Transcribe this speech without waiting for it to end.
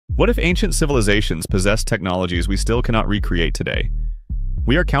What if ancient civilizations possessed technologies we still cannot recreate today?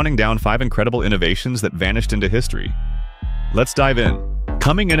 We are counting down 5 incredible innovations that vanished into history. Let's dive in.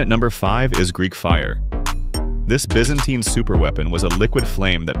 Coming in at number 5 is Greek fire. This Byzantine superweapon was a liquid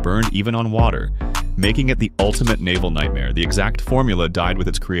flame that burned even on water, making it the ultimate naval nightmare. The exact formula died with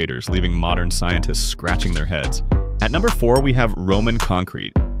its creators, leaving modern scientists scratching their heads. At number 4, we have Roman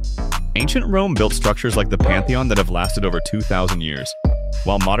concrete. Ancient Rome built structures like the Pantheon that have lasted over 2,000 years,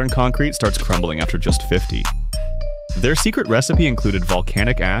 while modern concrete starts crumbling after just 50. Their secret recipe included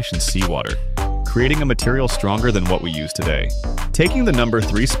volcanic ash and seawater, creating a material stronger than what we use today. Taking the number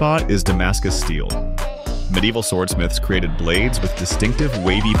 3 spot is Damascus Steel. Medieval swordsmiths created blades with distinctive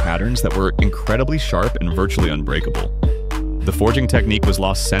wavy patterns that were incredibly sharp and virtually unbreakable. The forging technique was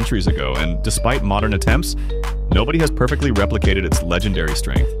lost centuries ago, and despite modern attempts, nobody has perfectly replicated its legendary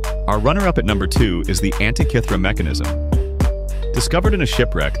strength. Our runner-up at number 2 is the Antikythera Mechanism. Discovered in a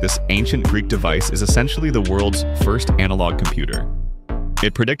shipwreck, this ancient Greek device is essentially the world's first analog computer.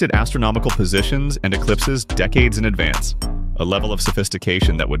 It predicted astronomical positions and eclipses decades in advance, a level of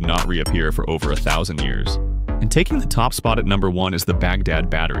sophistication that would not reappear for over 1,000 years. And taking the top spot at number 1 is the Baghdad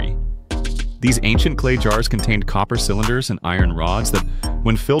Battery. These ancient clay jars contained copper cylinders and iron rods that,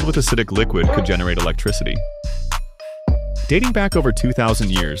 when filled with acidic liquid, could generate electricity. Dating back over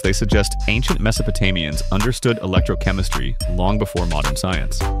 2,000 years, they suggest ancient Mesopotamians understood electrochemistry long before modern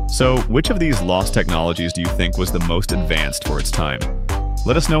science. So, which of these lost technologies do you think was the most advanced for its time?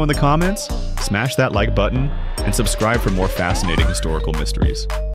 Let us know in the comments, smash that like button, and subscribe for more fascinating historical mysteries.